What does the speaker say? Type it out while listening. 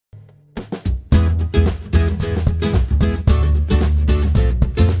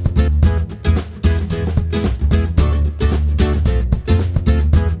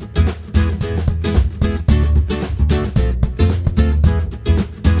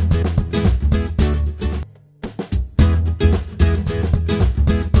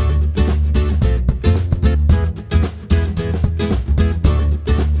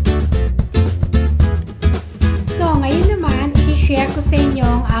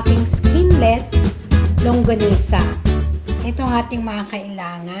longganisa. Ito ang ating mga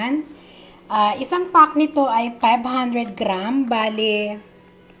kailangan. Isang pack nito ay 500 gram, bali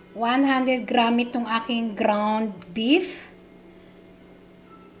 100 gram itong aking ground beef.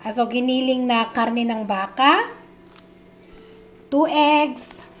 So, giniling na karne ng baka, 2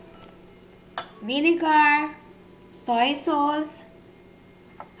 eggs, vinegar, soy sauce,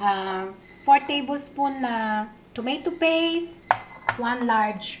 4 tablespoon na tomato paste, 1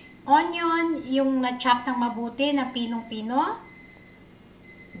 large onion, yung na-chop ng mabuti na pinong-pino,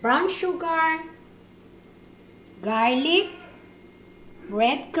 brown sugar, garlic,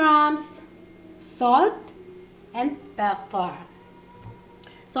 breadcrumbs, salt, and pepper.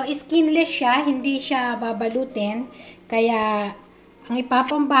 So, skinless siya, hindi siya babalutin, kaya ang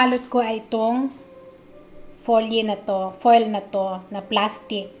ipapambalot ko ay itong foil na to, na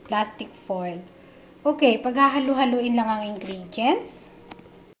plastic foil. Okay, paghahalu-haluin lang ang ingredients.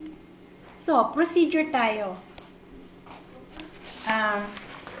 So, procedure tayo.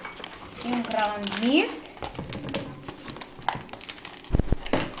 Yung ground meat.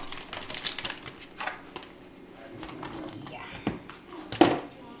 Yeah.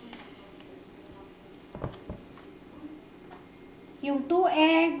 Yung 2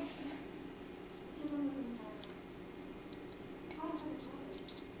 eggs.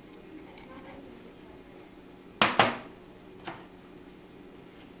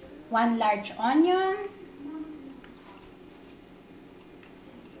 One large onion,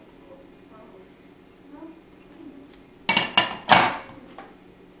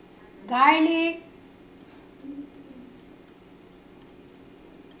 garlic,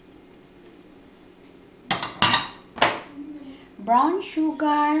 brown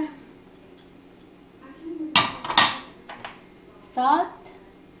sugar, salt,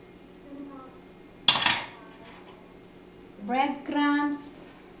 breadcrumbs,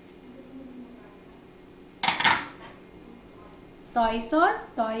 soy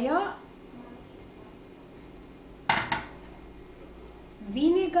sauce, toyo,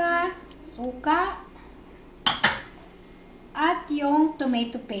 vinegar, suka, at yung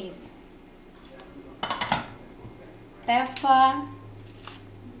tomato paste, pepper,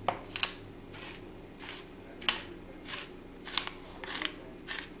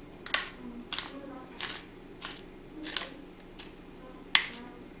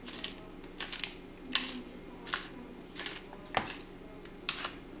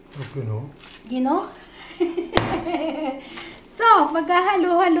 Gino? So,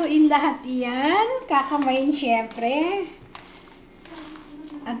 maghahalo-haluin lahat iyan. Kakamayin syempre.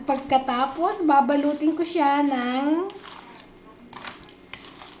 At pagkatapos, babalutin ko siya ng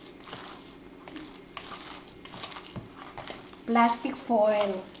plastic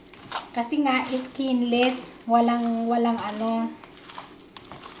foil. Kasi nga, skinless. Walang ano.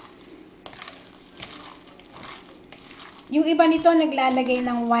 Yung iba nito naglalagay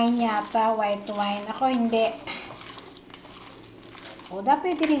ng wine yata, white wine. Ako hindi. O,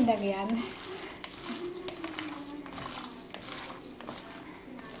 pwede rin lagyan.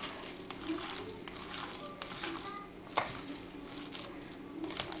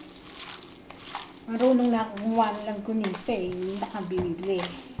 Marunong na akong gumawa ng longganisa eh. Hindi nakabili.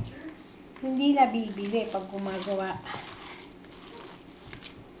 Hindi nabibili pag gumagawa.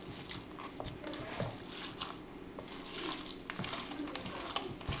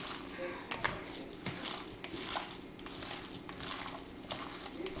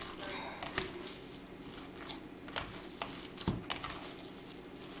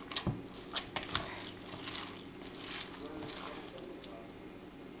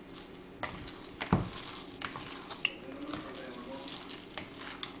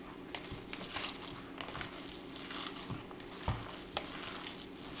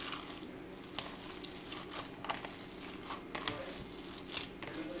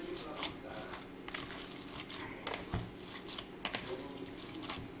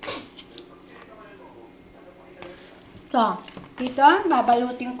 So, dito,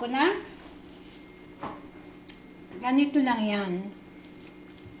 babalutin ko na. Ganito lang yan.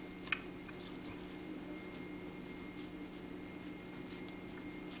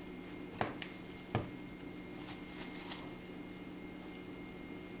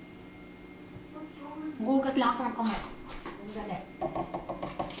 Gugas lang ako ng kamay. Dali.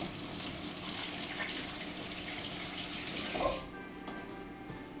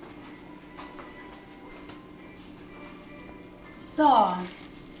 So,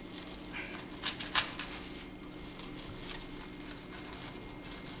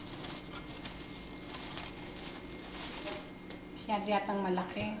 masyado yatang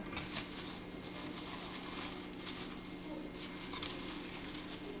malaki.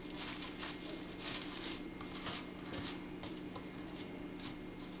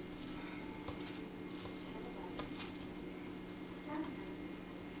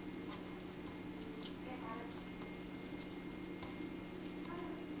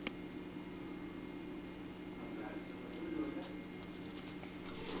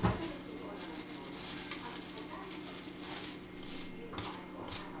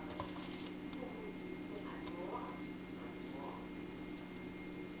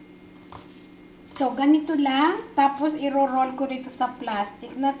 So, ganito lang. Tapos, iro-roll ko dito sa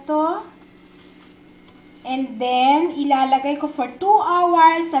plastic na to. And then, ilalagay ko for 2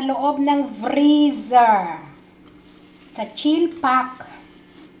 hours sa loob ng freezer. Sa chill pack.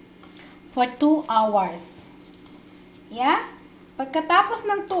 For 2 hours. Yeah? Pagkatapos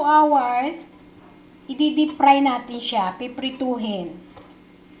ng 2 hours, i-deep fry natin siya. Piprituhin.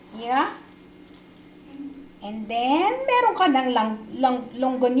 Yeah? And then, meron ka ng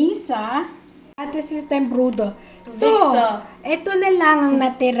longganisa. At this is time brudo. So, ito na lang ang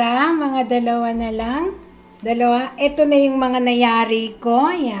natira. Mga dalawa na lang. Ito na yung mga nayari ko.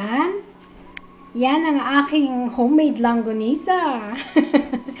 Yan. Yan ang aking homemade longganisa.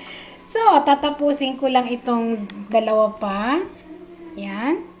 So, tatapusin ko lang itong dalawa pa.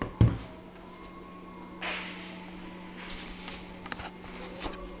 Yan.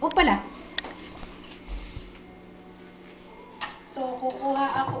 O pala. So, kukuha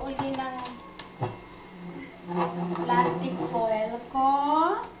ako uli ng plastic foil ko.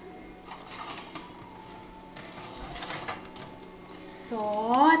 So,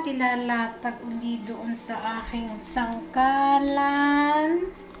 tilalatag uli doon sa aking sangkalan.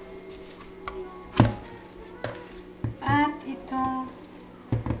 At itong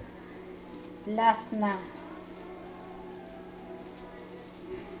last na.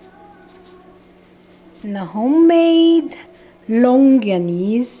 Na homemade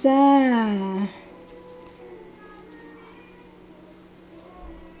longganisa.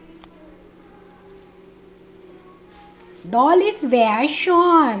 Dolly's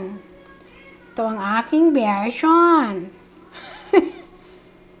version. Ito ang aking version.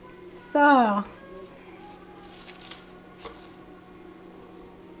 So,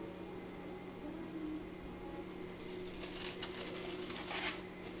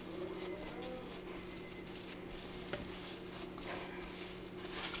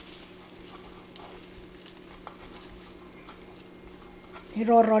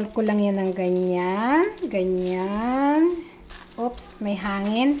 i-roll ko lang yan ng ganyan. Ganyan. Oops, may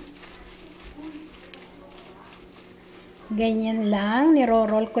hangin. Ganyan lang.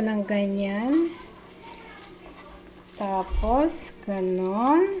 Niro-roll ko ng ganyan. Tapos,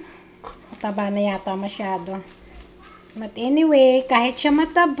 ganon. Mataba na yata masyado. But anyway, kahit siya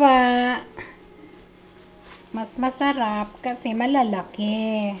mataba, mas masarap kasi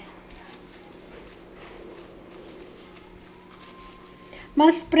malalaki.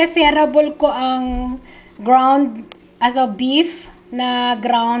 Mas preferable ko ang ground as a beef na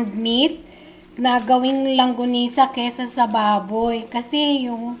ground meat na gawing longganisa kesa sa baboy. Kasi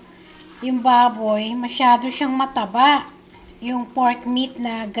yung baboy, masyado siyang mataba. Yung pork meat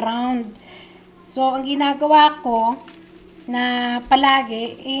na ground. So, ang ginagawa ko na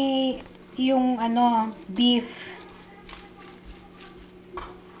palagi, yung beef.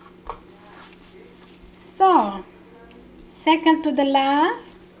 So, second to the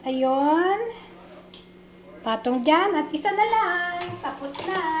last. Ayun. Patong dyan. At isa na lang. Tapos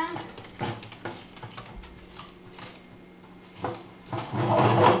na.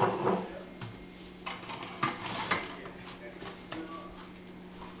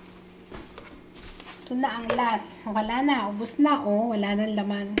 Ito na ang last. Wala na. Ubus na. Oh, wala nang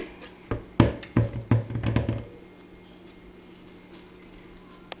laman.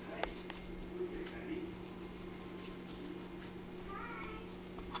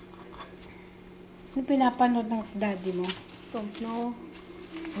 Ano pinapanood ng daddy mo? Don't know.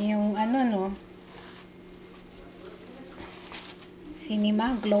 Yung no?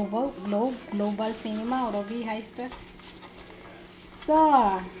 Cinema, global cinema, Robbie Heisters. So,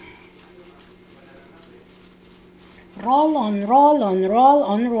 roll on.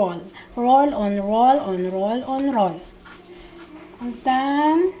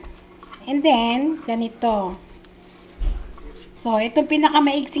 And then, ganito. So, itong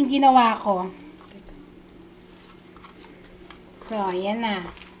pinakamaiksing ginawa ko. So, yan na.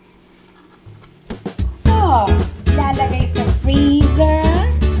 So, ilalagay sa freezer.